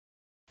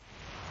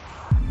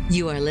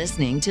You are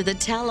listening to the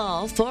Tell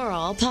All for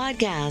All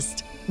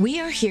podcast. We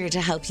are here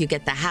to help you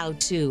get the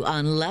how-to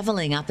on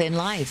leveling up in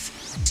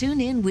life.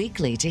 Tune in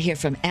weekly to hear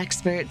from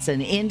experts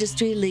and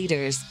industry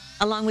leaders,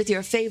 along with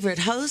your favorite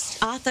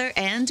host, author,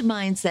 and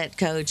mindset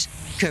coach,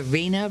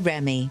 Karina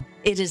Remy.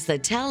 It is the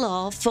Tell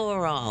All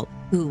for All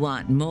who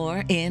want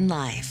more in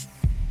life.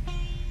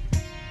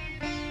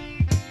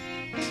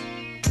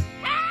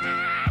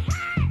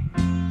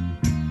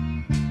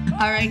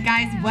 All right,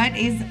 guys, what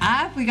is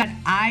up? We got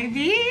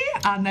Ivy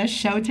on the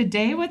show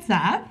today. What's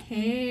up?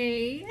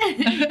 Hey.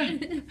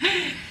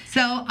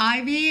 So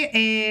Ivy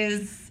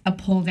is a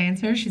pole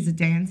dancer. She's a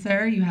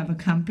dancer. You have a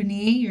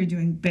company. You're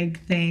doing big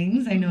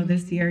things. I know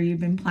this year you've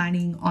been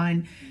planning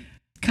on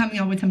coming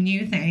up with some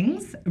new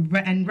things.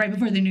 And right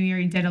before the new year,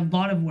 you did a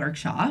lot of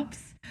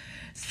workshops.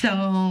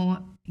 So,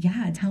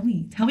 yeah, tell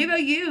me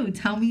about you.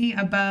 Tell me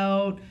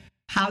about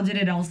how did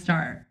it all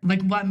start?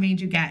 Like, what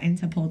made you get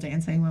into pole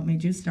dancing? What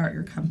made you start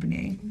your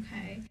company?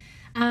 Okay.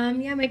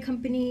 My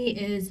company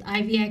is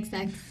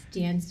IVXX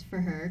stands for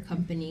her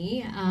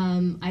company.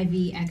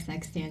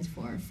 IVXX stands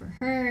for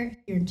her.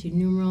 You're into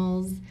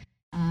numerals.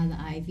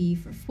 The IV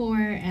for four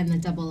and the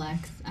double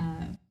X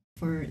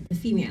for the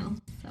female.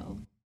 So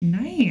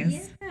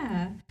nice.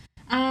 Yeah.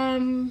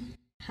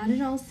 How did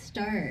it all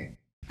start?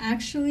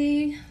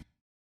 Actually,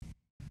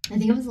 I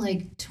think it was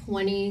like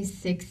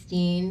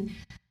 2016.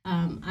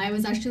 I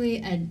was actually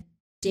a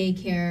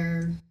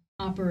daycare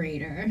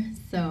operator,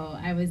 so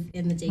I was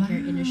in the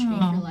daycare industry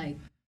for like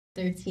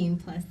 13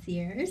 plus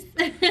years.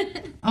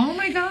 Oh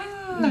my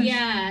gosh.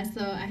 Yeah,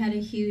 so I had a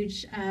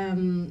huge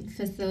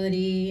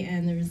facility,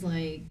 and there was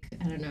like,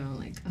 I don't know,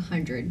 like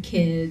 100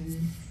 kids,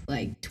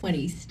 like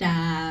 20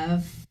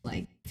 staff,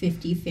 like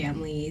 50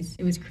 families.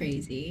 It was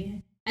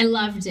crazy. I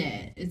loved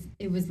it.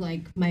 It was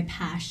like my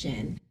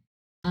passion.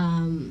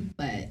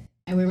 But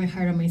I wear my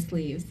heart on my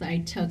sleeve, so I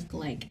took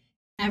like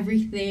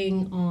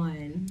everything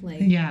on, like,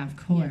 yeah, of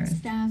course,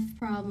 staff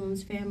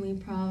problems, family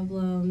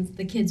problems.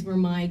 The kids were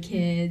my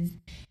kids,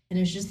 and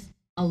it was just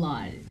a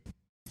lot.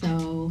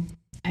 So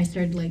I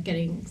started like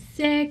getting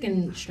sick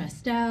and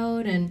stressed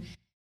out, and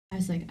I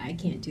was like, I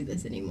can't do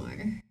this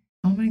anymore.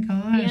 Oh my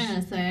gosh. Yeah,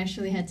 so I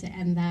actually had to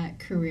end that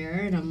career,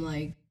 and I'm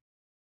like,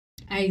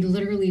 I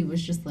literally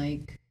was just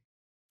like,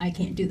 I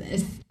can't do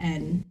this,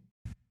 and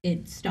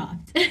it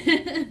stopped.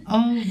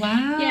 Oh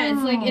wow. Yeah,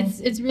 it's like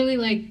it's really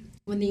like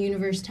when the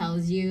universe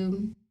tells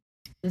you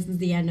this is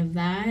the end of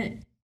that,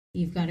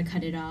 you've got to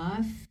cut it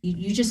off.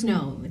 You just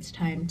know it's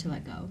time to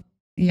let go.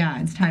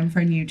 Yeah, it's time for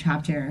a new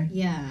chapter.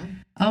 Yeah.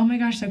 Oh my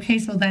gosh. Okay,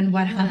 so then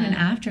what happened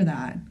after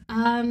that?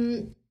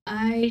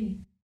 I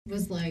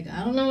was like,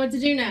 I don't know what to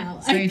do now,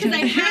 So because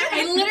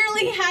I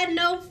literally had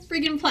no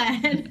freaking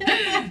plan.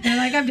 You're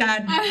like, I'm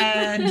done.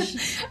 And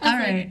all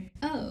right. Like,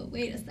 oh,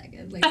 wait a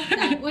second. Like,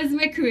 that was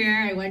my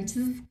career. I went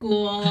to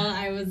school.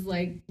 I was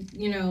like,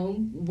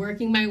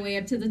 working my way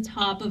up to the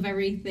top of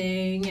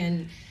everything.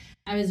 And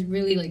I was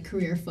really like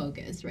career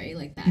focused, right?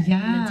 Like that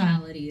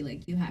mentality,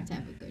 like you have to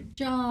have a good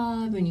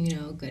job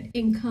and, good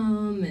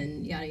income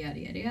and yada, yada,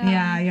 yada, yada.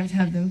 Yeah, you have to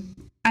have the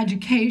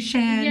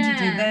education to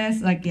do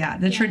this. Like,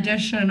 the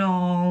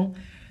traditional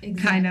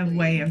kind of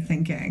way of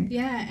thinking.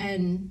 Yeah,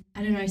 and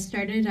I don't know, I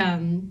started,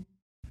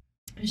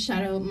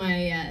 shout out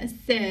my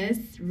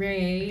sis,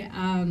 Ray.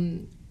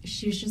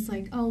 She was just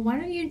like, oh, why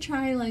don't you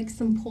try like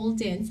some pole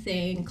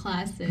dancing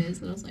classes?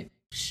 And I was like,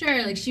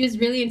 sure. Like, she was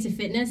really into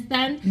fitness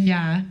then.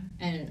 Yeah.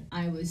 And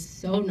I was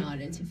so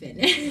not into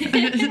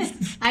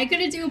fitness. I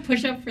couldn't do a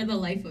push-up for the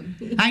life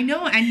of me. I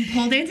know, and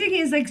pole dancing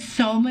is like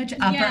so much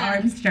upper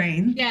arm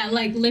strength. Yeah,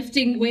 like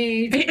lifting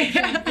weights.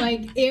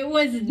 Like, it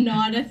was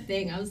not a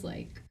thing. I was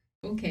like,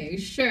 okay,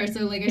 sure.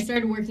 So like I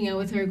started working out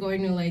with her,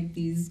 going to like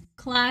these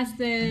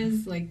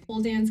classes, like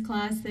pole dance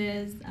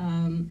classes.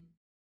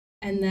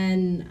 And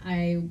then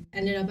I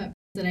ended up at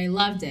that I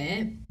loved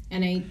it.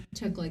 And I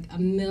took like a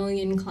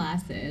million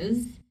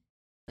classes.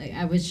 Like,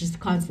 I was just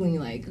constantly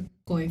like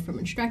going from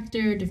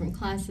instructor, different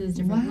classes,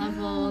 different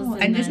levels.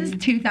 And this is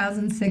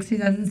 2006,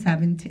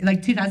 2017,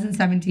 like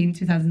 2017,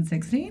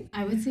 2016?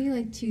 I would say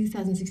like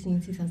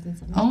 2016,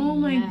 2017. Oh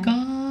my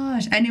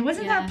gosh. And it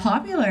wasn't that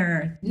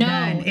popular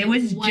then. It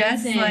was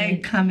just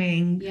like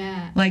coming.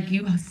 Yeah. Like,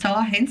 you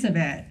saw hints of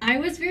it. I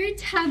was very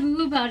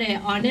taboo about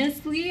it,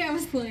 honestly. I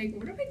was like,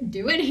 what am I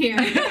doing here?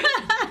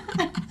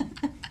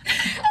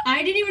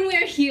 I didn't even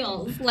wear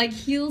heels. Like,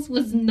 heels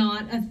was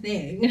not a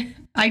thing.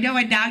 I know,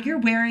 and now you're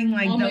wearing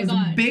like those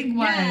big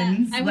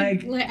ones. I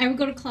would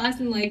go to class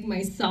in like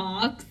my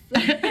socks,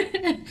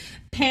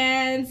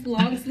 pants,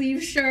 long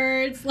sleeve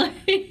shirts, like.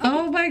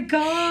 Oh my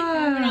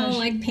gosh!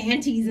 Like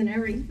panties and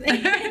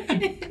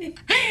everything.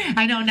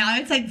 I know, now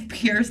it's like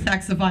pure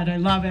sexified. I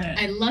love it.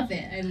 I love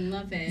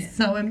it.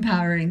 So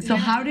empowering. So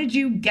how did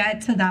you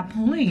get to that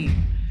point?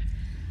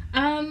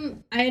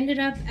 I ended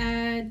up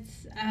at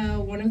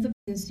one of the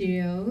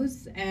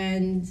studios,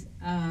 and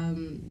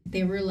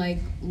they were like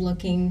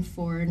looking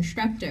for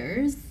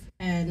instructors,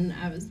 and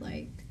I was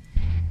like,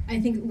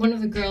 I think one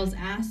of the girls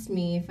asked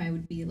me if I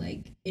would be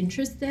like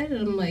interested,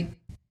 and I'm like,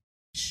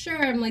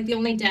 sure. I'm like, the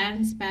only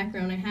dance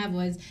background I have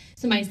was,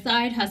 so my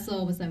side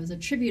hustle was I was a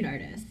tribute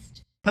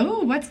artist.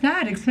 Oh, what's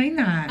that? Explain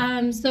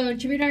that. So a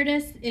tribute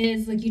artist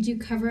is like you do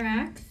cover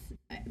acts.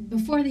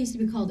 Before they used to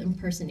be called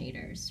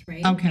impersonators,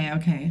 right?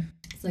 Okay.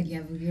 It's like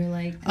you're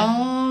like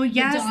oh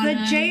yes,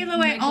 Madonna, the J-Lo.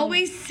 I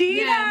always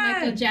see that.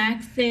 Michael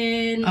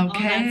Jackson, all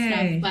Okay.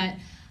 that stuff.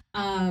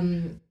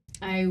 But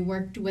I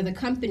worked with a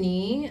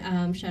company,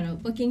 shout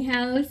out Booking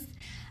House,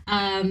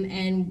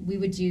 and we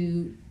would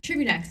do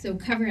tribute acts, so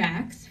cover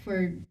acts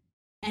for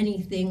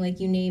anything, like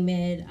you name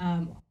it.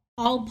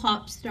 All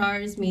pop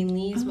stars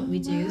mainly is what we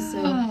do.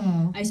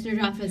 Wow. So I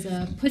started off as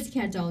a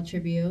Pussycat Doll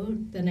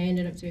tribute. Then I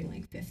ended up doing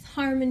like Fifth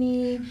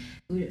Harmony.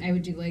 I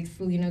would do like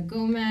Selena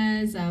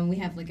Gomez. We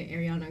have like an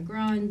Ariana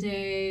Grande,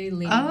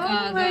 Lady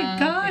Gaga, my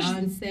gosh.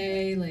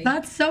 Beyonce. Like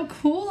That's so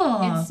cool.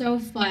 it's so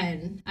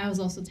fun. I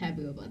was also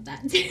taboo about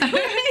that too when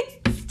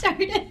I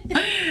started.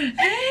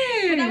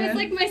 Hey. But that was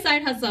like my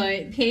side hustle.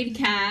 I paid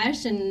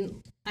cash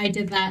and I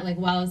did that like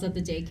while I was at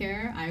the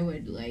daycare. I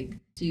would like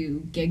do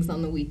gigs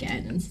on the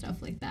weekend and stuff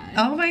like that.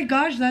 Oh my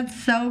gosh, that's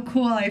so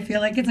cool. I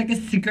feel like it's like a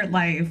secret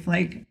life.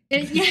 Like,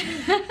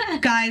 Yeah.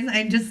 guys,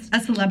 I'm just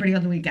a celebrity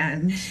on the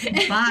weekend.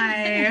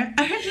 Bye.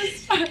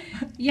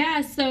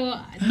 Yeah, so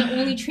the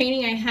only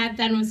training I had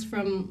then was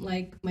from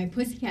like my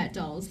Pussycat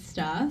Dolls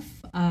stuff.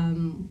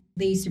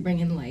 They used to bring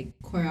in like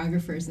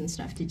choreographers and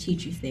stuff to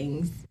teach you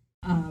things.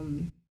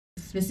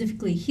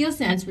 Specifically heel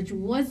stance, which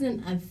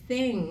wasn't a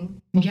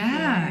thing before.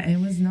 Yeah, it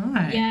was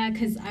not. Yeah,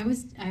 because I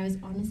was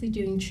honestly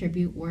doing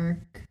tribute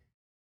work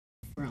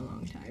for a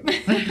long time.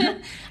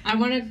 I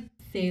want to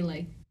say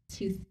like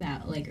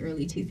 2000, like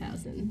early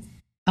 2000s.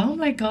 Oh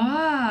my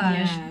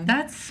gosh. Yeah.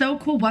 That's so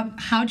cool.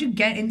 How'd you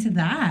get into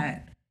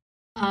that?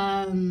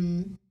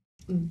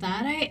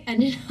 That I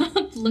ended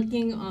up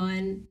looking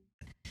on.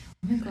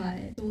 Oh my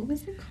god, what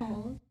was it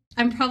called?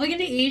 I'm probably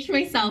gonna age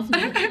myself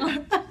now.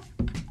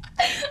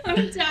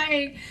 I'm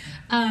dying.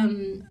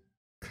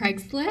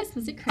 Craigslist,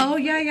 was it Craigslist? Oh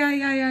yeah.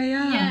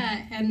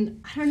 Yeah,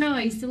 and I don't know.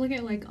 I used to look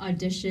at like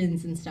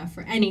auditions and stuff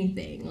for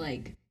anything.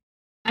 Like,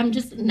 I'm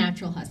just a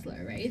natural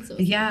hustler, right? So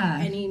it's Yeah.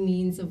 like any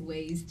means of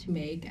ways to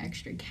make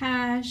extra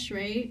cash,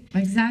 right?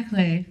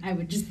 Exactly. I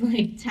would just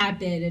like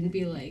tap it and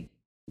be like,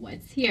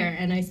 "What's here?"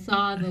 And I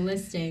saw the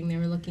listing. They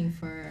were looking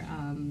for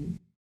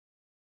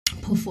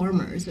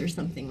performers or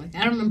something like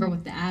that. I don't remember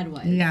what the ad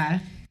was. Yeah.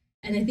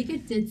 And I think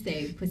it did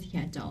say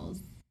Pussycat Dolls.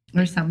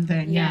 Or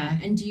something. Yeah.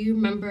 And do you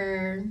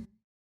remember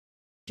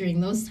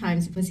during those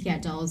times,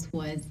 Pussycat Dolls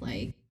was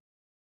like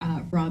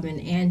Robin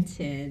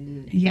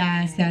Anton?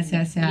 Yes.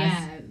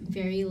 Yeah,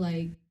 very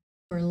like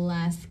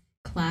burlesque,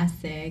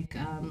 classic,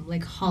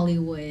 like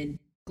Hollywood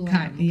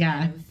glam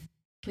kind of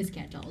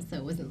Pussycat Dolls. So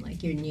it wasn't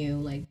like your new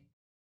like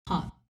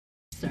pop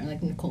star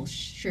like Nicole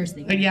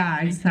Scherzinger.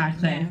 Yeah,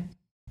 exactly.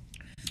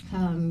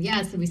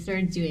 Yeah, so we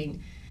started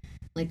doing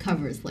like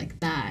covers like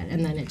that,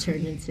 and then it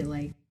turned into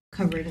like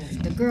covering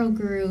like the girl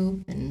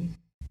group and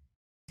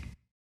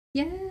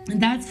yeah.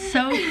 That's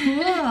so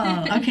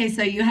cool. Okay,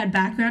 so you had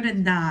background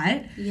in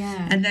that.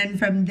 Yeah. And then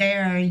from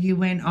there you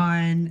went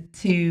on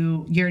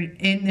to you're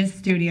in this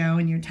studio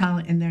and you're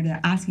telling and they're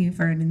asking you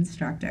for an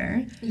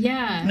instructor.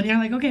 Yeah. And you're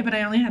like, okay, but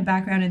I only have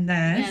background in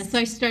this. Yeah, so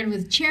I started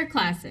with chair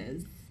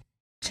classes.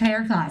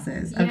 Chair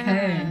classes.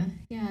 Okay.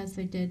 Yeah,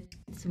 so I did,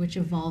 so which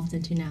evolved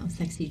into now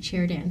sexy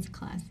chair dance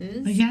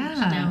classes. Yeah. Which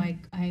now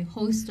I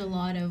host a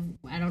lot of,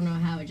 I don't know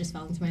how it just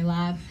fell into my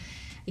lap.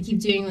 I keep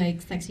doing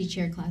like sexy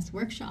chair class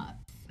workshops.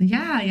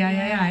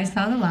 Yeah. I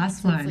saw the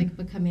last So one. it's like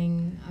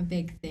becoming a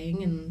big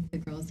thing and the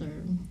girls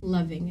are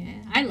loving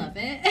it. I love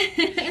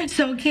it.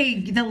 So, okay,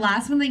 the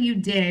last one that you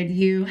did,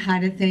 you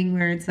had a thing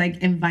where it's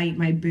like invite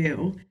my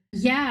boo.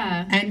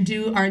 Yeah. And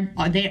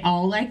are they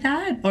all like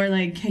that? Or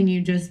like can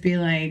you just be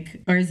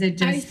like or is it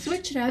just I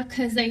switched it up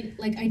because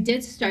I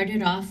did start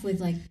it off with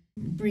like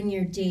bring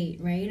your date,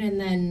 right? And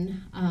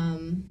then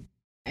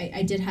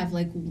I did have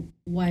like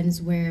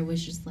ones where it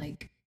was just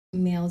like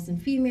males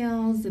and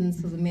females, and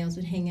so the males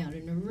would hang out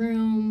in a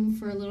room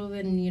for a little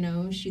bit and, you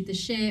know, shoot the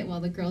shit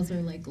while the girls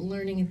are like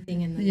learning a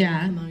thing, and then they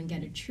come out and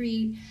get a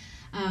treat.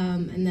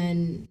 And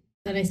then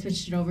I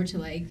switched it over to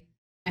like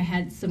I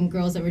had some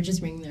girls that were just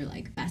bringing their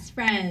like best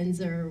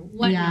friends or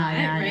whatnot,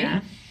 right?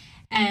 Yeah.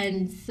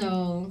 And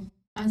so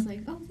I was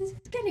like, oh, this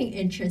is getting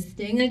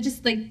interesting. And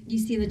just like you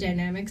see the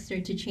dynamics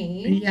start to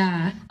change.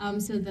 Yeah.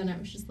 So then I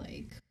was just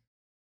like,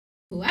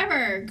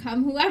 whoever, make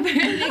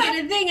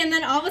it a thing. And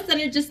then all of a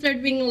sudden it just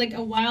started being like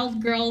a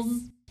wild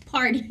girls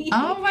party.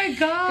 Oh my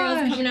gosh.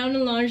 Girls coming out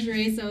in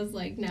lingerie. So I was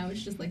like, now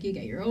it's just like you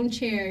get your own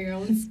chair, your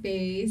own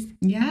space.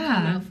 Yeah.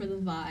 Come out for the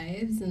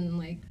vibes and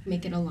like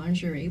make it a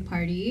lingerie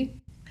party.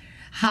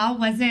 How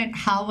was it?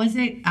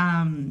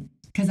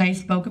 Because I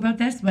spoke about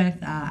this with,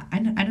 I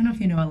don't know if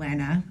you know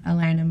Alana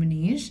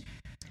Manish.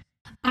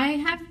 I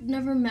have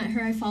never met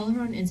her. I follow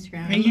her on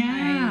Instagram.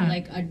 Yeah. I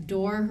like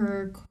adore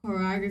her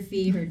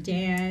choreography, her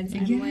dance.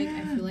 I feel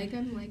like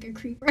I'm like a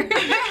creeper.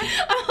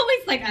 I'm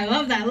always like, I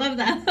love that, love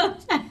that,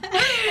 love that.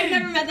 I've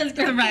never met this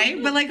girl.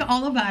 Right? But like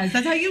all of us.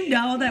 That's how you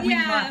know that we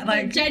want,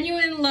 like,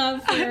 genuine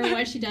love for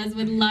what she does.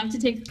 Would love to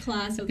take a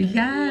class with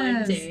her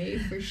one day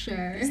for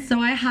sure. So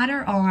I had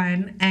her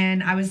on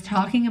and I was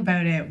talking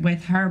about it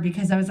with her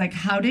because I was like,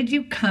 how did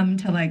you come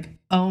to like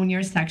own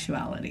your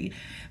sexuality?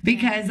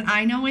 Because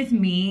I know with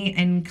me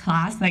in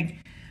class, like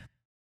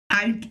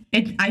I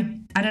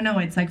don't know,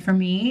 it's like for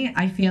me,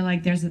 I feel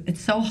like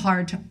it's so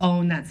hard to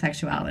own that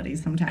sexuality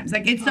sometimes.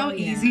 Like it's so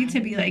easy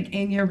to be like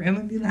in your room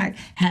and be like,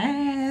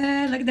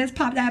 hey, look at this,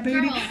 pop that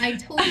booty. Girl, I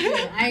told you,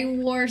 I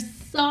wore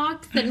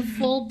socks and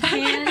full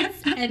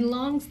pants and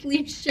long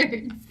sleeve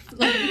shirts.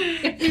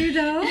 Like, you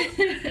know?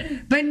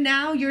 But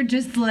now you're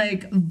just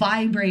like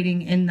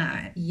vibrating in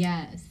that.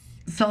 Yes.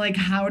 So like,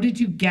 how did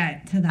you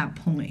get to that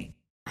point?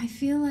 I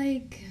feel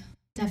like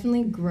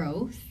definitely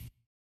growth.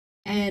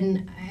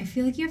 And I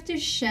feel like you have to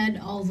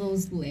shed all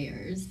those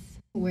layers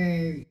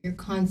where you're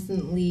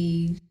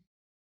constantly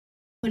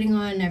putting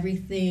on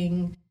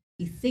everything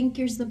you think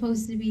you're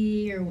supposed to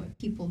be or what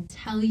people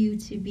tell you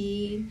to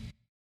be,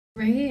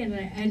 right?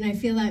 And I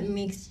feel that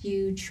makes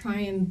you try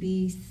and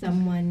be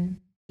someone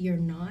you're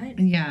not.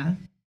 Yeah.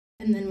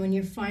 And then when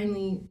you're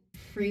finally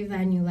free of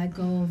that and you let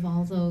go of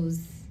all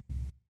those,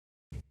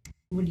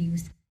 what do you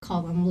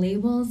call them,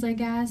 labels, I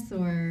guess,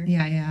 or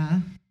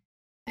Yeah.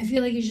 I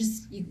feel like you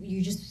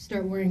just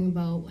start worrying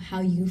about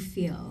how you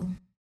feel,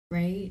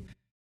 right?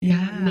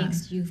 Yeah. What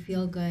makes you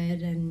feel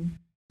good and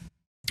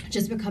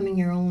just becoming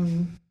your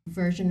own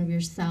version of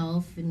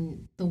yourself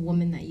and the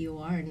woman that you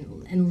are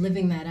and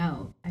living that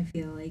out. I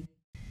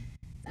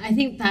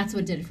think that's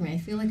what did it for me. I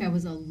feel like I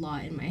was a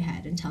lot in my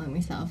head and telling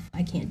myself,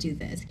 I can't do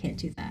this, can't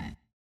do that.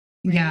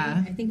 Right?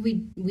 Yeah. I think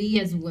we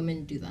as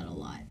women do that a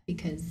lot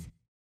because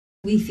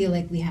we feel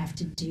like we have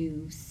to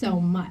do so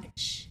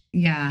much.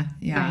 Yeah.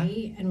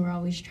 Right? And we're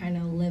always trying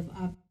to live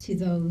up to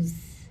those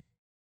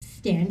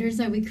standards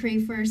that we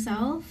create for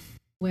ourselves,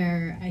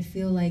 where I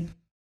feel like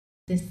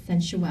this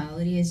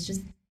sensuality is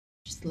just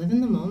live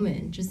in the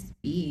moment, just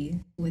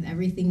be with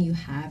everything you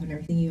have and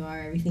everything you are,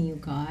 everything you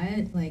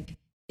got. Like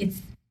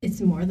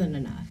it's more than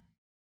enough.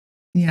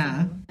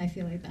 Yeah. So I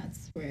feel like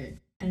that's where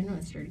I don't know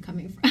it started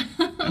coming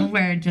from.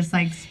 Where it just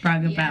like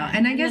sprung about.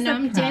 And I guess then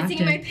I'm dancing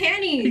in my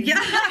panties. Yeah.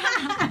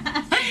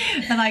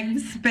 And like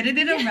spinning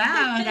it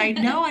around. I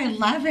know, I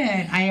love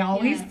it. I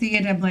always see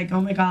it. I'm like, oh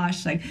my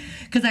gosh. Like,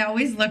 because I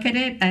always look at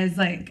it as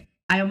like,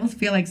 I almost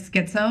feel like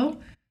schizo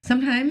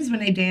sometimes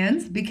when I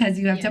dance because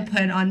you have to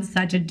put on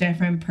such a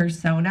different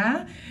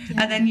persona.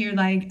 Yeah. And then you're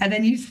like, and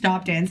then you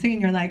stop dancing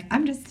and you're like,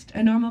 I'm just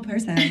a normal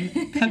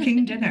person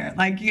cooking dinner.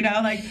 Like, you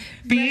know, like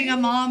being a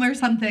mom or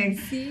something.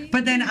 See?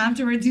 But then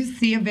afterwards you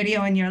see a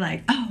video and you're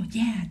like, oh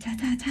yeah, ta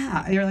ta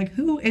ta. And you're like,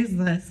 who is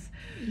this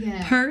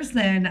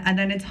person? And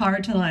then it's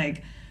hard to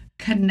like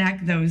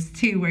connect those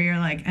two where you're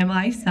like, am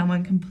I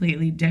someone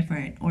completely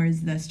different or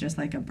is this just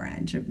like a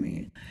branch of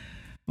me?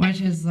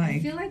 Which is like, I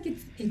feel like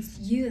it's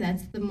you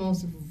that's the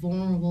most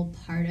vulnerable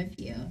part of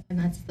you, and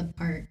that's the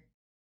part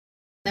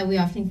that we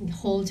often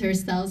hold to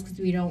ourselves because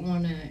we don't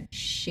want to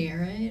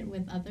share it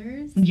with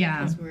others. Yeah,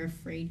 because we're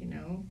afraid,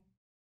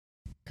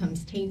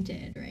 comes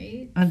tainted,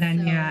 right? And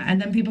then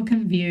and then people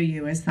can view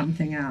you as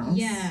something else.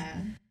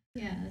 Yeah.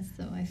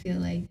 So I feel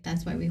like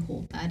that's why we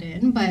hold that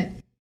in, but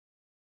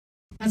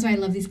that's why I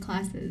love these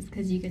classes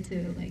because you get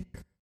to like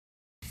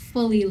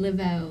fully live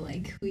out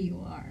like who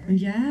you are.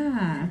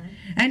 Yeah.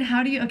 And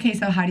how do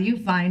you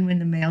find when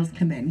the males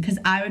come in? Because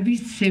I would be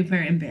super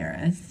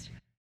embarrassed.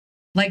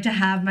 Like to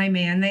have my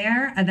man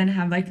there and then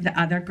have like the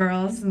other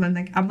girls and then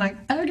like I'm like,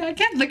 oh no, I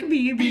can't look at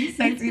me being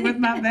sexy with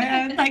my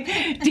man. Like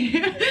do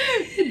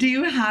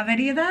you have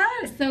any of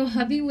that? So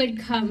hubby would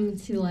come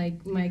to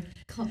like my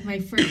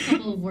first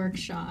couple of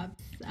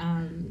workshops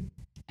and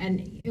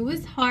it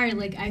was hard.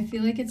 Like I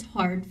feel like it's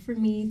hard for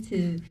me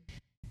to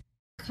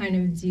kind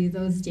of do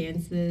those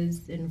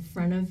dances in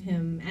front of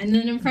him and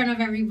then in front of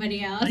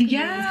everybody else.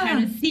 Yeah.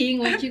 Kind of seeing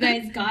what you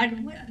guys got,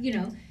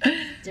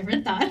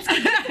 different thoughts.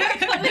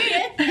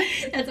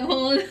 That's a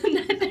whole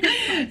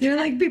You're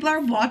like, people are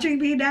watching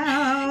me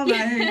now.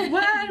 Like,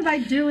 what am I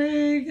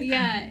doing?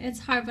 Yeah, it's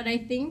hard, but I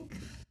think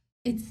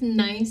it's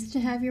nice to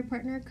have your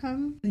partner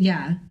come.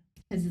 Yeah.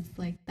 Because it's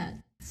like that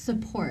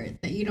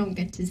support that you don't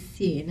get to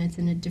see and it's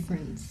in a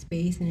different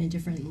space and a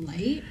different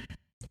light.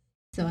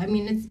 So, I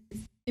mean, it's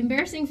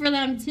embarrassing for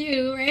them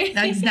too, right?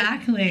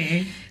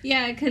 Exactly.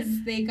 Yeah,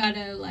 because they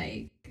gotta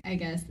like, I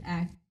guess,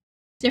 act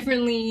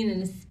differently in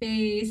a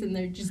space, and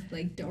they're just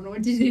like don't know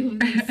what to do with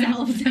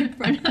themselves in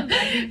front of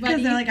everybody.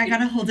 Because they're like, I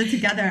gotta hold it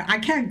together. I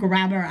can't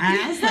grab her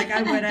ass like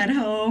I would at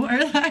home, or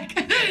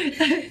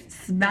like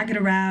smack it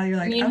around. You're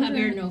like, me and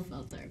hubby are no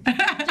filter.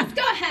 Just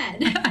go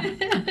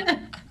ahead.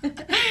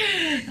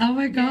 Oh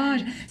my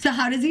gosh. So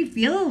how does he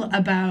feel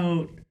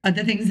about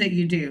the things that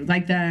you do,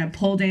 like the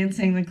pole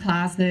dancing, the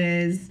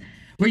classes?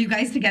 Were you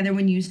guys together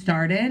when you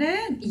started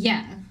it?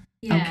 Yeah.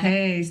 Yeah.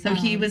 Okay, so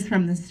he was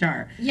from the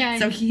start. Yeah.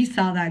 So he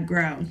saw that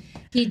growth.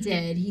 He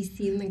did. He's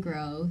seen the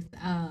growth.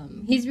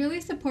 He's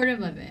really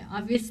supportive of it.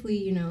 Obviously,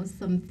 you know,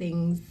 some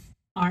things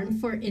aren't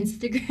for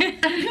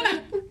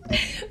Instagram.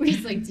 We're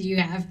just like, do you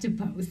have to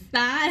post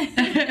that?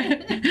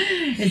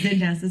 Is it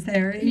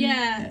necessary?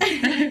 Yeah.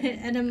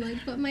 And I'm like,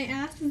 but my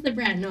ass is the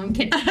brand. No, I'm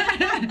kidding.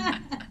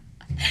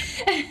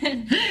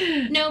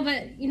 No,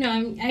 but, you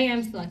know, I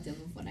am selective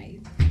of what I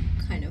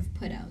kind of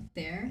put out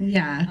there.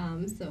 Yeah.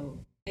 So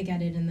I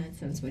get it in that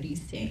sense what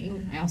he's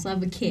saying. I also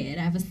have a kid.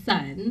 I have a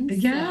son.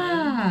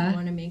 Yeah. So I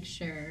want to make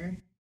sure,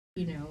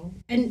 you know,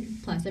 and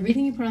plus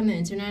everything you put on the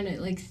internet,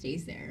 it like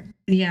stays there.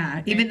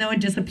 Yeah. Even though it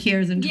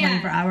disappears in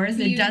 24 hours,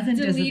 it doesn't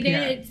delete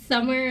disappear. it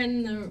somewhere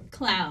in the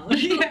cloud.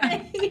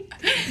 Yeah.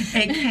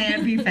 It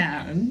can be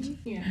found.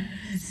 Yeah.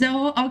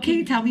 So,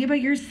 okay, tell me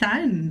about your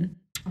son.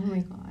 Oh my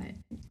god.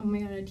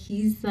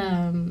 He's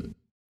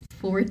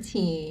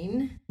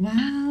 14.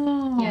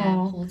 Wow.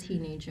 Yeah, whole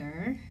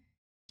teenager.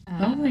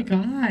 Oh my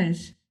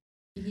gosh.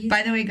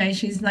 By the way, guys,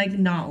 she's like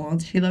not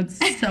old. She looks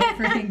so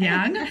freaking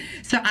young.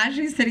 So as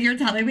she's sitting here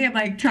telling me, I'm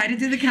like trying to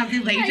do the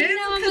calculations. I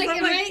know, I'm like,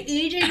 am I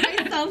aging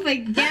myself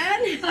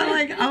again? I'm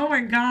like, oh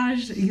my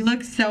gosh, you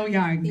look so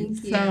young.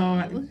 Thank you.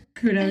 So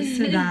kudos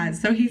to that.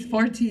 So he's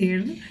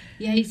 14.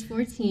 Yeah, he's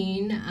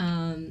 14.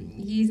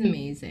 He's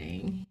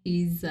amazing.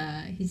 He's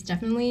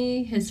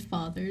definitely his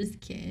father's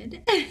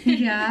kid.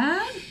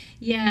 Yeah.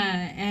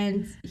 Yeah,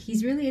 and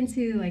he's really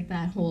into like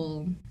that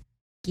whole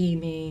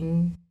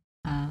gaming,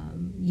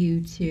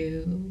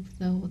 YouTube,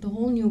 the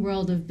whole new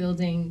world of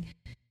building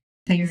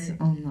Things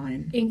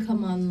online.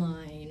 income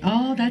online.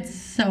 Oh, that's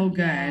so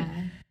good.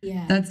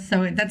 Yeah.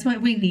 That's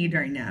what we need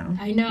right now.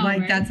 I know,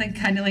 Like right? that's like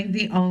kind of like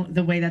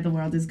the way that the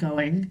world is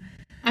going.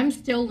 I'm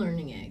still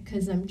learning it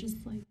because I'm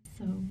just like,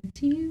 so what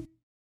do you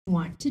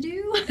want to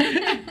do?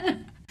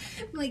 I'm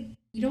like,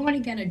 you don't want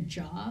to get a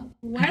job?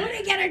 Why would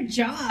I get a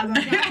job? I'm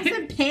not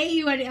going to pay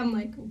you any. I'm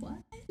like, what?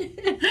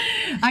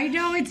 I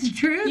know it's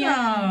true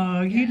Yeah.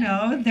 though. You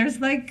know, there's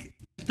like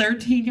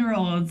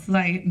 13-year-olds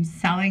like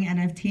selling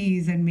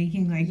NFTs and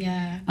making like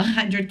Yeah.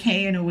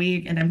 100K in a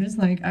week, and I'm just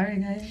like, all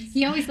right, guys.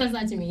 He always says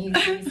that to me.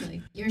 He's always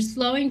like, you're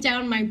slowing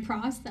down my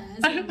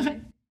process. And I'm like,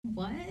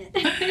 what?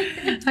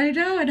 I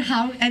know,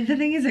 and the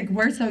thing is, like,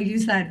 we're so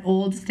used to that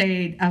old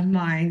state of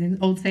mind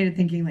and old state of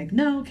thinking, like,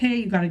 no, okay,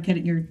 you gotta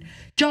get your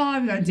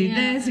job, you gotta do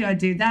this, you gotta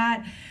do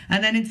that,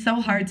 and then it's so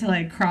hard to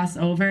like cross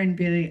over and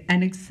be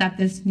and accept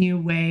this new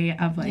way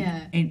of like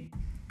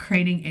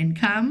creating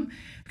income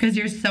because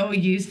you're so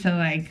used to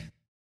like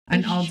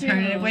an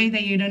alternative way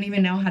that you don't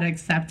even know how to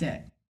accept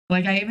it.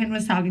 Like I even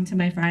was talking to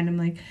my friend, I'm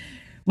like,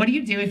 what do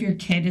you do if your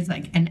kid is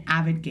like an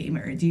avid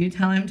gamer? Do you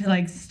tell him to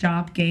like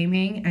stop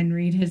gaming and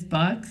read his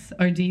books,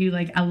 or do you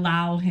like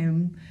allow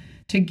him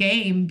to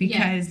game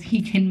because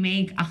he can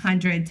make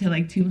 100 to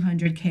like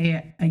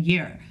 200K a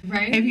year,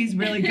 Right? if he's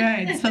really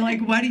good? So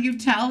like, what do you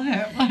tell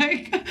him?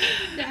 Like,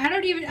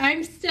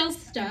 I'm still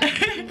stuck.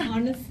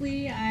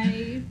 Honestly,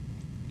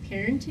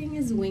 parenting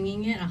is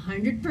winging it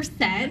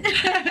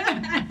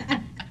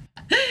 100%.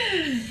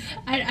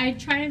 I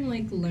try and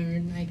like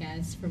learn, I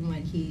guess, from what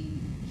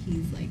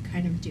he's like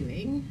kind of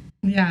doing.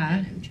 yeah,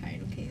 And I'm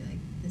trying, okay, like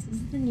this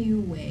is the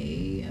new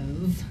way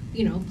of,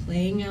 you know,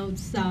 playing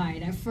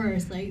outside at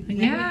first. Like with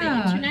the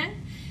internet,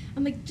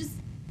 I'm like, just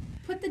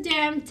put the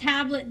damn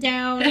tablet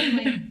down and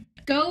like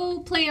go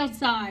play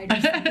outside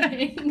or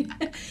something.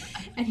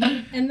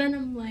 and then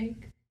I'm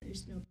like,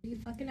 there's nobody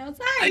fucking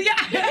outside.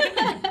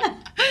 yeah.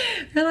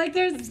 They're like,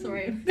 there's. I'm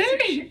sorry.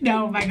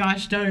 No, my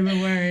gosh, don't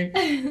even worry.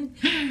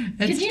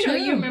 Because It's true.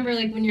 you remember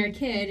like when you're a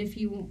kid, if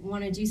you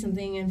want to do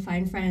something and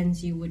find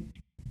friends, you would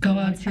Go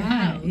out to your outside,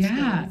 house, yeah.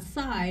 go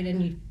outside,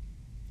 and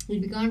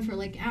you'd be gone for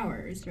like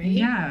hours, right?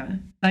 Yeah.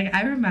 Like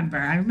I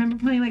remember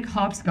playing like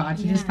hopscotch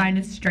and just find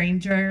a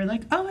stranger,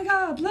 like, oh my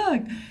god,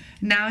 look.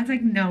 Now it's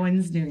like no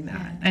one's doing that.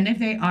 Yeah. And if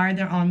they are,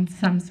 they're on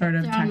some sort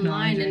of They're technology.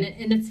 online,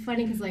 and it's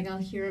funny because like I'll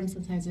hear him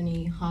sometimes when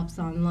he hops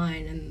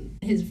online, and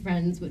his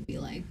friends would be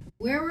like,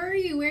 "Where were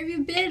you? Where have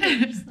you been?"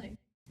 And I'm just like,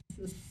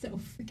 "This is so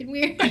freaking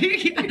weird."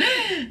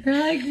 They're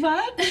like,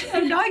 what?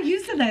 I'm not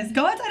used to this.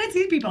 Go outside and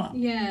see people.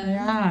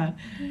 Yeah.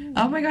 Yeah.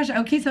 Oh my gosh.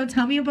 Okay, so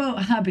tell me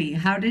about hubby.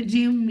 How did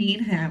you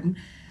meet him?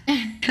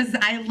 Because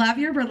I love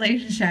your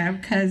relationship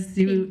because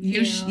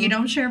you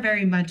don't share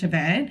very much of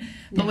it,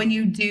 but when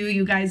you do,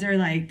 you guys are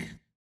like,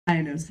 I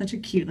don't know, such a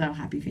cute little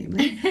happy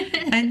family.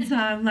 And so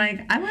I'm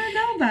like, I want to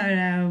know about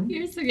him.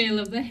 You're so gay. I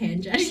love the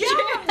hand gesture.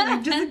 Yeah,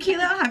 like just a cute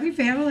little happy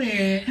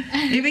family.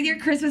 Even your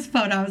Christmas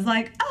photo, I was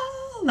like,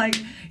 oh, like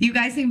you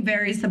guys seem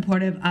very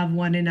supportive of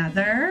one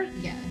another.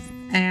 Yes.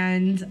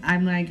 And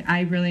I'm like,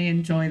 I really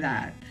enjoy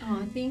that.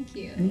 Oh, thank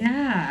you.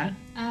 Yeah.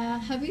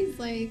 Hubby's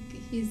like,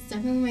 he's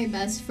definitely my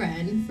best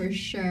friend for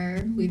sure.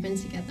 We've been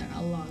together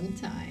a long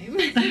time.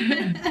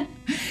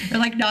 We're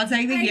like not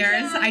saying the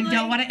years. I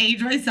don't want to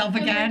age myself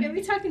I'm again. like, are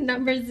we talking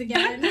numbers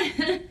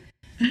again?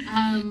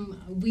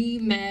 We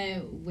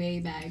met way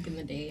back in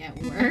the day at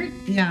work.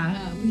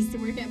 Yeah. We used to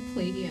work at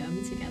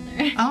Palladium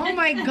together. Oh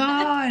my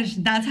gosh.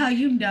 That's how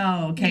you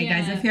know. Okay,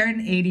 guys, Yeah. if you're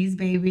an 80s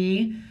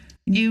baby,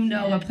 You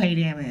know what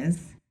Playdium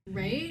is.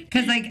 Right?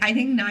 Because, like, I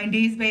think 9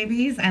 Days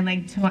Babies and,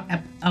 like,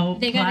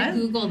 They gotta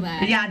Google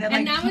that. Yeah, they're like...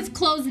 And now it's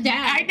closed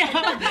down. I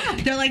know.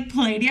 They're like,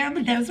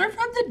 Palladium, those are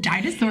from the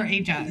dinosaur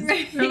ages.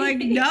 Right. They're like,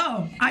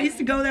 no. I used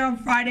to go there on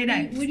Friday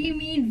nights. What do you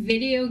mean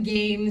video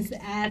games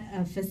at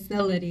a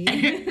facility?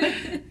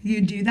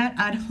 You do that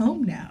at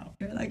home now.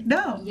 You're like,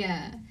 no.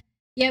 Yeah.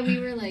 Yeah, we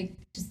were, like,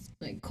 just,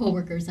 like,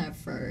 co-workers at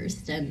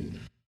first, and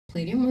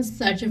Palladium was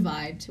such a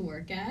vibe to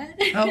work at.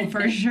 Oh,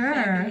 for sure.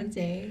 Back in the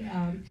day.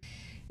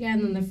 Yeah,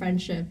 and then the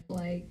friendship,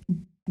 like,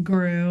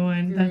 grew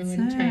and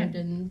turned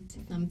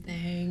into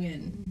something,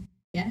 and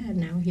yeah,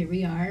 now here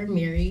we are,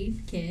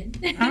 married, kid.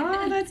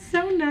 Oh, that's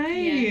so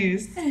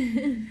nice.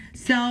 Yeah.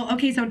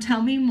 So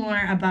tell me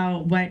more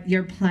about what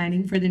you're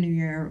planning for the new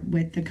year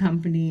with the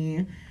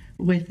company,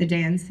 with the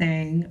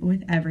dancing,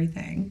 with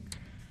everything.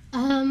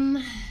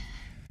 I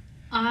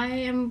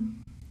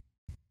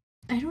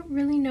don't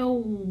really know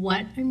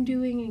what I'm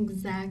doing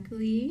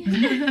exactly,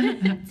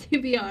 to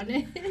be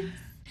honest.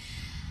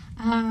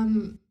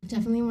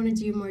 Definitely want to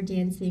do more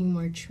dancing,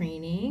 more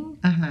training.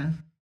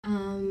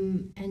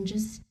 And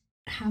just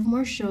have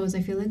more shows.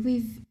 I feel like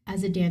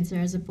as a dancer,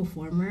 as a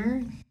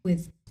performer,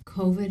 with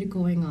COVID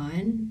going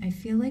on, I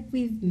feel like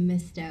we've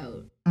missed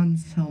out on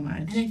so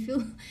much.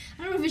 And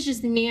I don't know if it's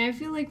just me, I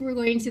feel like we're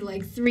going to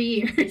like 3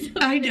 years.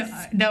 I know.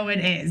 No,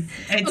 it is.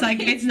 It's okay. Like,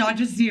 it's not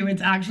just you,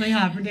 it's actually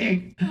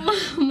happening.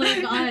 Oh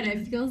my God.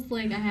 It feels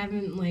like I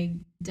haven't like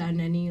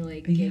done any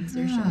like gigs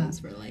or shows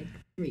for like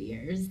 3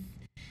 years.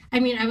 I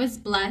mean, I was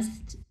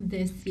blessed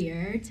this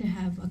year to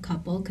have a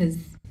couple because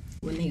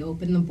when they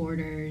opened the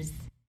borders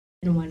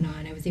and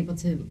whatnot, I was able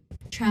to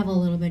travel a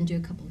little bit and do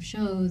a couple of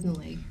shows and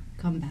like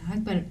come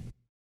back. But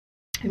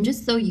I'm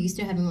just so used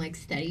to having like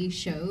steady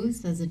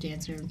shows as a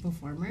dancer and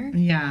performer.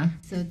 Yeah.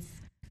 So it's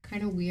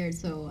kind of weird.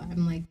 So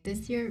I'm like,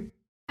 this year,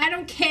 I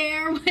don't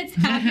care what's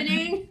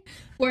happening.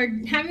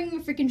 We're having a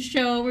freaking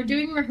show. We're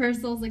doing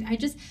rehearsals. Like,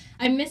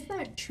 I miss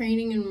that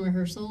training and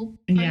rehearsal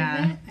part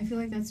of it. I feel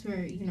like that's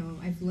where,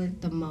 I've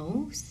learned the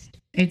most.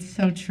 It's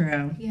so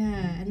true.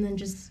 Yeah. And then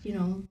just,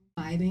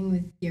 vibing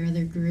with your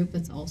other group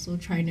that's also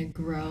trying to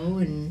grow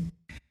and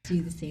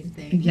do the same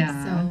thing.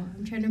 Yeah. So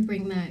I'm trying to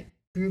bring that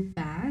group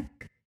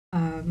back,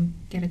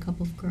 get a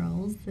couple of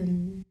girls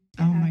and...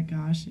 Oh my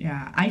gosh,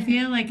 yeah. I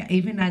feel like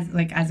even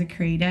as a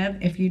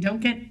creative, if you don't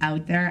get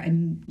out there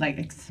and like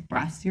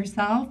express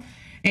yourself,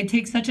 it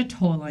takes such a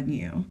toll on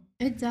you.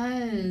 It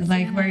does.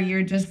 Like where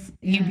you're just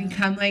you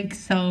become like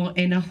so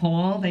in a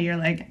hole that you're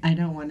like, I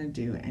don't want to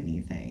do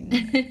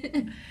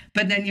anything.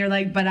 But then you're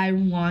like, but I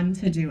want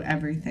to do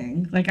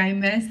everything. Like I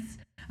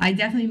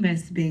definitely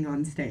miss being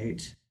on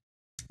stage.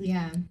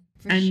 Yeah,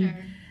 for sure.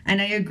 And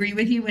I agree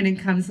with you when it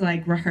comes to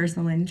like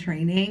rehearsal and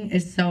training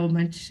it's so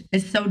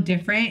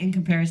different in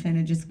comparison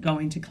to just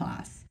going to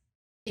class.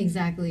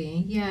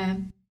 Exactly. Yeah.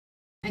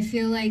 I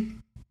feel like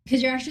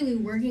because you're actually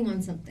working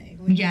on something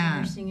when you're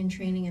rehearsing and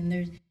training, and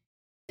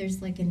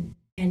there's like an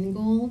end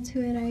goal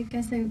to it, I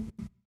guess I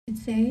could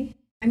say.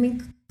 I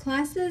mean,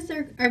 classes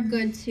are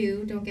good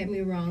too, don't get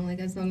me wrong, like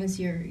as long as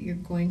you're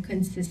going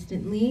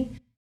consistently.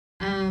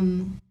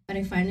 But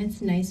I find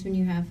it's nice when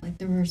you have like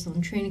the rehearsal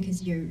and training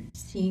because you're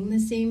seeing the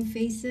same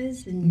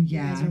faces and you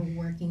guys are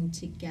working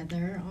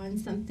together on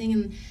something.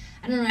 And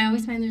I don't know, I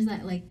always find there's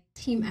that like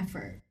team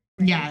effort.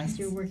 Right? Yes.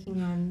 You're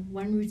working on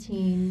one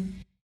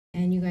routine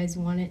and you guys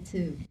want it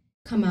to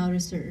come out a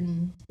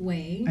certain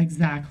way.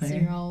 Exactly. So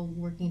you're all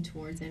working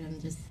towards it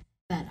and just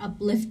that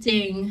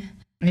uplifting.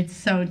 It's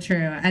so true.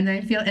 And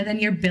then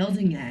you're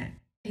building it.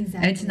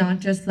 Exactly. It's not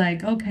just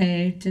like,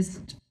 okay,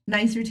 just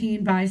nice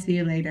routine, bye, see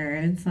you later.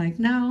 It's like,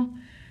 no.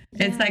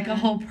 It's like a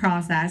whole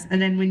process.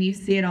 And then when you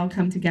see it all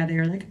come together,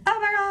 you're like, oh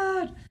my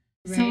God,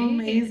 so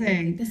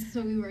amazing. This is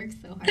what we work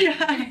so hard.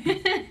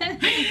 Yeah.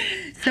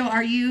 So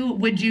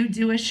would you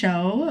do a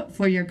show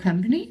for your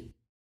company?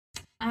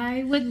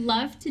 I would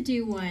love to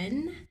do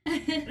one.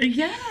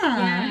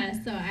 Yeah,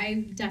 so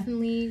I'm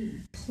definitely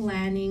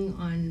planning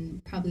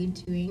on probably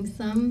doing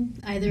some,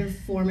 either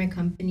for my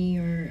company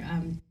or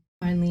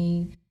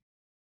finally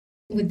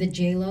with the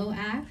JLo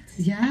Act.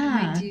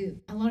 Yeah.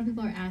 A lot of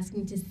people are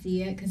asking to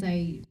see it because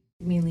I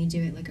mainly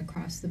do it like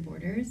across the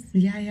borders.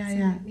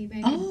 Yeah.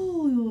 Maybe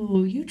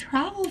you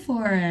travel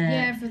for it.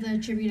 Yeah, for the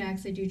tribute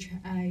acts,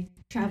 I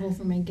travel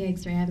for my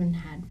gigs, so I haven't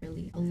had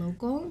really a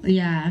local.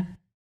 Yeah.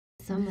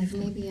 So I'm like,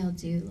 maybe I'll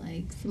do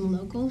like some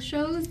local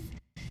shows.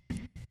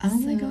 Oh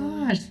my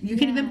gosh. You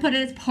can even put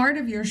it as part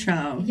of your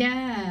show.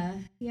 Yeah.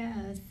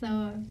 So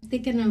I'm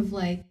thinking of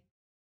like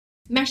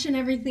meshing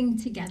everything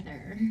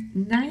together.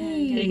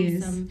 Nice.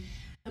 Getting some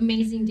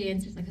amazing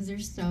dancers, because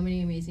there's so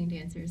many amazing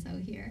dancers out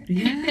here.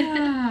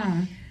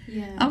 Yeah.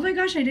 Yeah. Oh my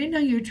gosh, I didn't know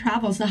you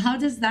travel. So how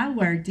does that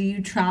work? Do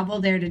you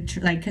travel there to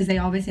because they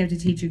always have to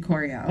teach you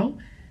choreo?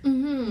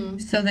 Mm-hmm.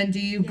 So then do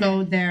you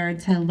go there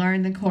to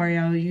learn the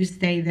choreo, you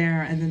stay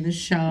there, and then the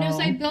show? No, so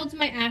I build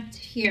my act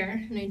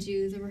here, and I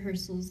do the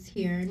rehearsals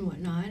here and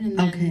whatnot, and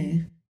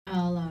then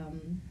I'll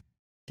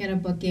get a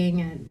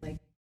booking at like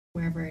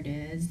wherever it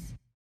is.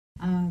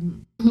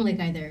 like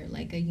either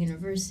like a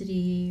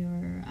university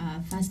or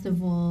a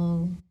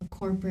festival, a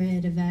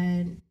corporate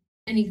event,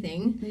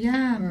 anything,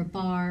 Yeah. or a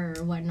bar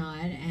or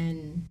whatnot,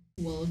 and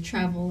we'll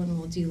travel and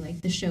we'll do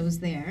like the shows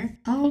there.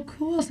 Oh,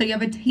 cool. So you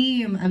have a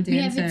team of We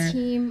have dancers. a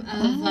team of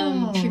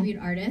Oh. tribute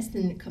artists,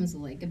 and it comes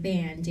with like a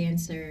band,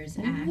 dancers, acts,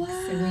 and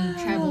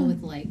we travel Wow.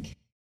 with like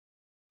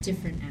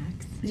different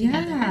acts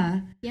together.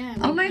 Yeah. Yeah.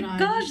 and Oh we my put on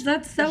gosh,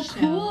 that's so a show.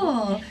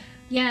 cool.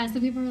 Yeah, so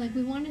people were like,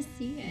 we want to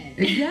see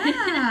it.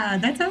 Yeah,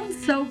 that sounds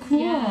so cool.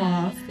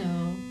 Yeah, so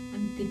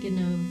I'm thinking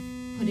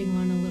of putting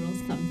on a little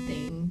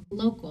something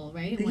local,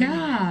 right? Why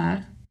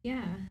not? Yeah.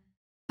 Yeah.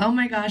 Oh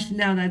my gosh,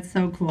 no, that's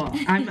so cool.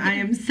 I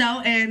am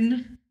so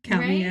in.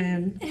 Count me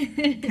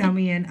in. Count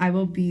me in. I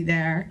will be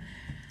there.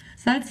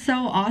 So that's so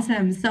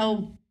awesome.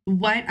 So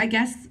what I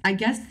guess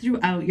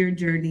throughout your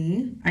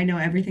journey, I know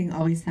everything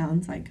always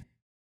sounds like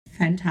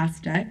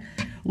fantastic.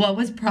 What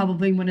was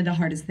probably one of the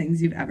hardest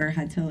things you've ever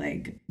had to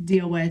like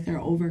deal with or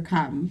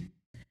overcome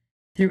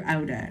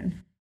throughout it?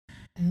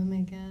 Oh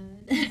my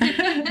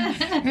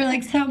god. You're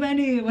like, so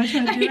many. Which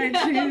one do I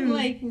I'm choose?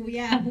 like,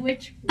 yeah,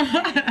 which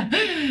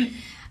one?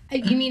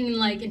 You mean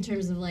like in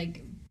terms of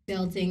like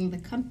building the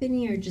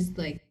company or just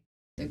like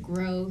the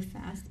growth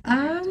aspect?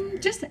 or-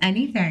 Just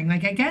anything.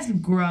 Like I guess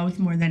growth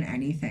more than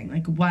anything.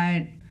 Like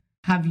what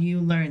have you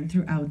learned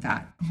throughout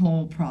that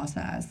whole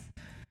process?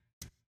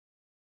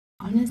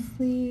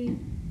 Honestly,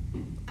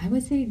 I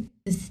would say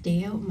to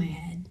stay out my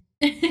head.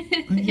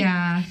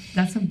 Yeah,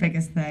 that's the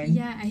biggest thing.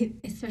 Yeah,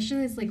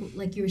 especially as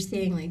like you were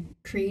saying, like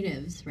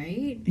creatives,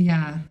 right?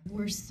 Yeah.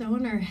 We're so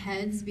in our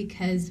heads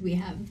because we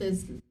have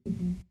this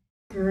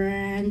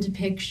grand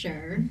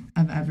picture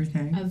Of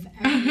everything. of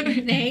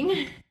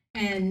everything.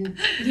 And,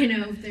 you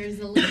know, if there's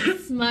a little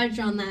smudge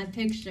on that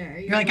picture,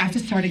 You're like, I have to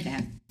start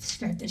again.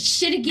 start the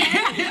shit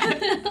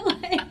again.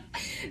 Like,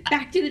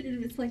 back to the,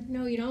 it's like,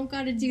 no, you don't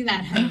got to do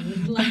that, honey.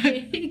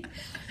 Like,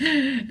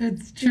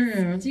 It's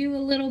true. do a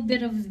little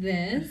bit of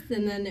this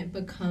and then it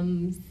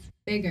becomes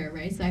bigger,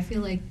 right? So I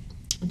feel like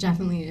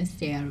definitely to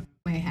stay out of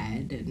my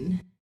head,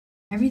 and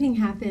everything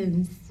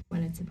happens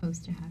when it's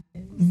supposed to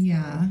happen. So,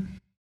 Yeah.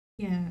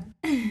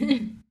 Yeah.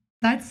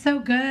 That's so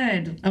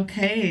good.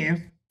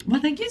 Okay. Well,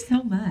 thank you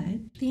so much.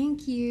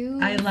 Thank you.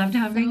 I loved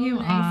having So you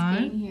nice on.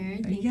 being here.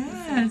 Thank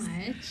Yes.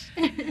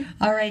 you so much.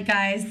 All right,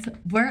 guys,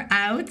 we're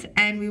out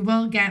and we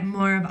will get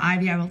more of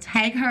Ivy. I will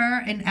tag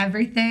her in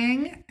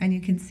everything and you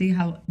can see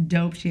how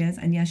dope she is.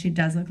 And yes, she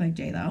does look like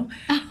J-Lo.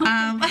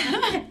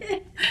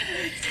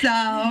 So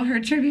her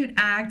tribute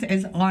act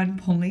is on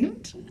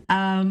point.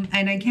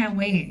 And I can't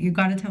wait. You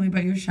got to tell me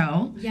about your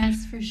show.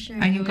 Yes, for sure.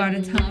 And you I gotta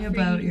would tell me love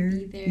for about you to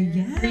your- be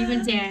there. Or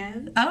even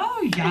dance.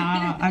 Oh,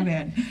 yeah, I'm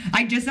in.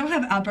 I just don't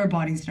have upper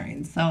body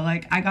strength. So,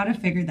 like, I got to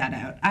figure that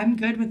out. I'm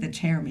good with the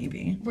chair,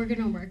 maybe. We're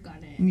gonna work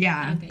on it.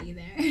 Yeah. I'll get you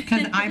there.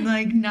 Because I'm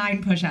like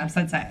 9 push-ups.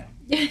 That's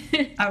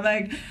it. I'm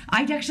like,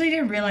 I actually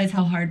didn't realize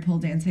how hard pole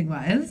dancing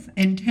was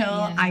until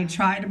Yeah. I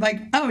tried. I'm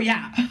like, oh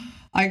yeah,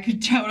 I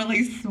could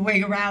totally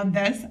swing around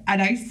this.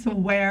 And I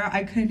swear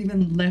I couldn't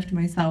even lift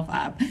myself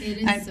up. It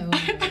is And- so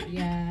hard,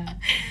 yeah.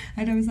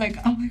 And I was like,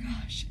 oh my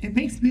gosh, it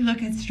makes me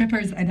look at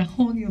strippers in a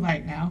whole new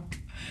light now.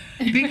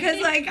 Because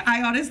like,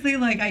 I honestly,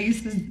 like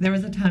there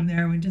was a time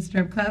there I went to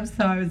strip clubs.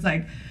 So I was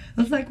like,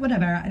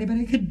 whatever,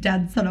 anybody could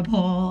dance on a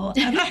pole.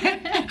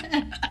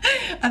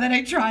 And then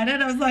I tried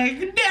it. I was like,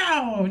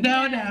 no.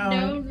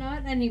 No,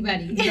 not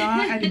anybody.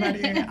 Not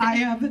anybody. I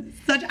have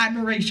such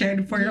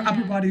admiration for your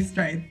upper body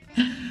strength.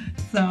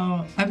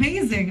 So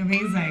amazing.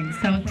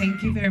 So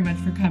thank you very much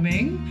for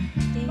coming.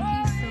 Thank you so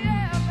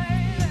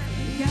much.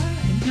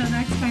 Yeah, until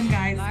next time,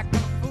 guys.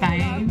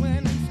 Bye.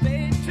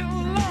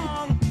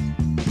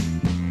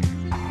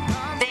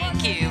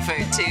 Thank you for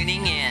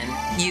tuning in.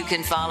 You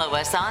can follow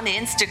us on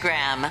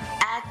Instagram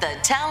at the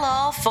Tell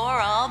All For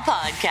All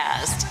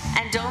Podcast.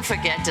 And don't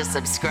forget to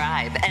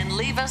subscribe and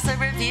leave us a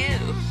review.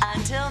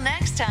 Until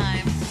next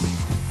time.